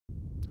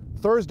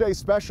Thursday's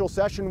special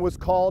session was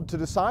called to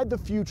decide the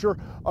future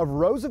of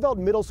Roosevelt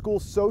Middle School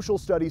social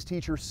studies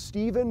teacher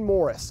Stephen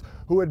Morris,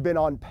 who had been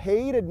on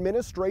paid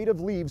administrative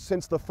leave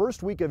since the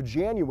first week of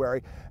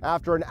January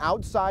after an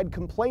outside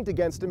complaint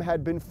against him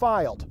had been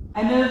filed.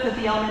 I move that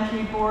the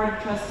Elementary Board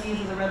of Trustees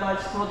of the Red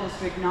Lodge School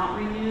District not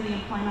renew the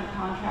employment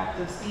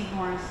contract of Steve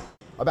Morris.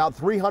 About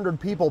 300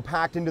 people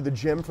packed into the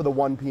gym for the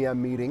 1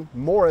 p.m. meeting.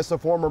 Morris, a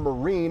former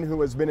Marine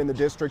who has been in the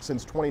district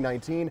since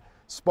 2019,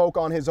 spoke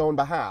on his own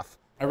behalf.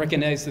 I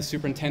recognize the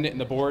superintendent and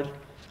the board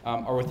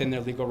are within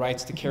their legal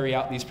rights to carry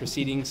out these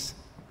proceedings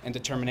and to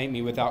terminate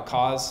me without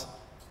cause,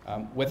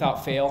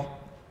 without fail.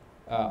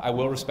 I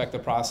will respect the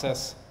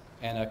process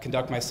and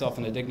conduct myself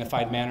in a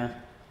dignified manner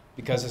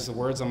because, as the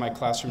words on my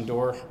classroom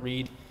door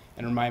read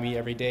and remind me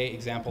every day,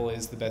 example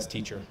is the best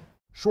teacher.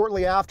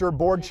 Shortly after,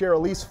 Board Chair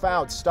Elise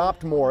Fouts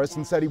stopped Morris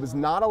and said he was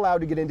not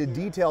allowed to get into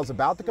details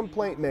about the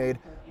complaint made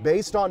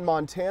based on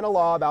Montana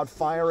law about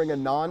firing a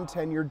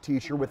non-tenured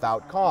teacher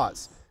without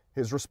cause.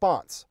 His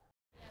response.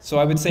 So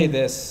I would say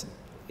this: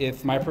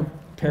 if my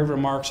prepared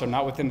remarks are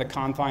not within the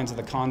confines of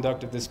the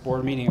conduct of this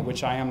board meeting, at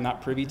which I am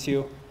not privy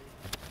to,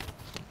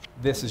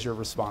 this is your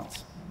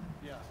response.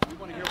 Yeah, we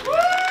want to hear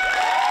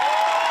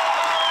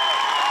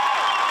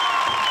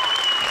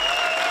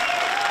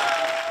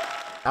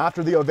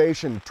After the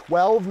ovation,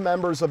 12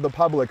 members of the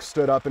public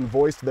stood up and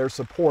voiced their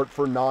support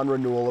for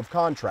non-renewal of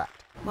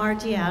contract.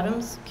 Margie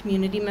Adams,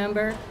 community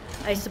member.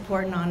 I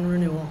support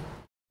non-renewal.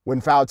 When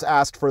Fouts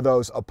asked for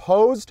those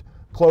opposed,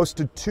 close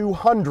to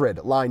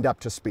 200 lined up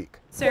to speak.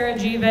 Sarah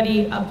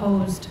Givetti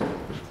opposed.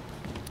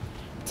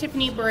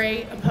 Tiffany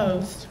Bray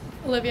opposed.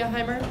 Olivia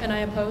Heimer and I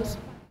oppose.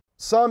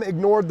 Some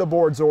ignored the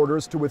board's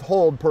orders to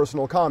withhold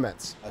personal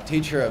comments. A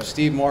teacher of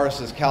Steve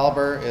Morris's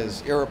caliber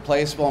is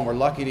irreplaceable, and we're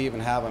lucky to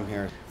even have him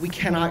here. We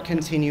cannot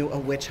continue a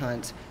witch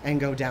hunt and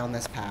go down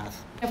this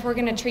path. If we're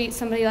going to treat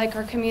somebody like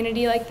our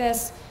community like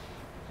this,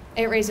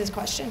 it raises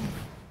question.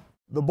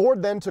 The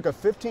board then took a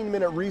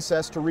 15-minute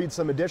recess to read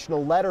some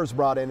additional letters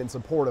brought in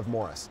support of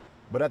Morris.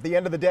 But at the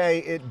end of the day,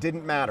 it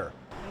didn't matter.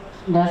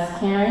 Thus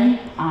carried.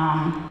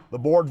 The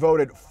board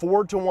voted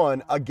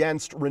 4-1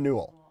 against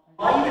renewal.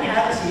 Why even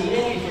have this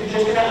meeting if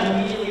you're just going to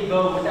immediately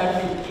vote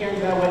without even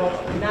caring about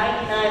what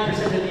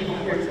 99% of the people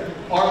here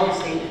already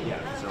stated?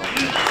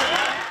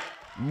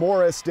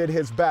 Morris did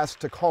his best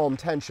to calm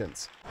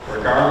tensions.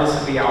 Regardless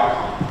of the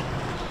outcome,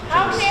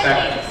 How can we?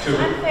 It's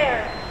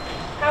unfair.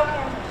 How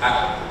can we?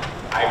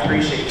 I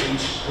appreciate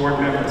each board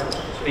member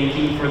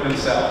thinking for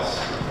themselves.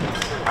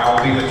 I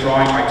will be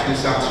withdrawing my 2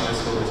 sons from the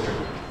school district.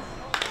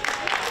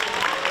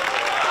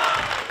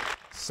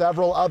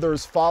 Several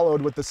others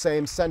followed with the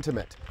same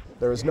sentiment.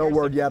 There is no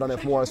word yet on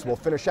if Morris will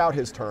finish out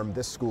his term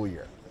this school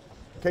year.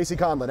 Casey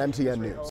Conlon, MTN News.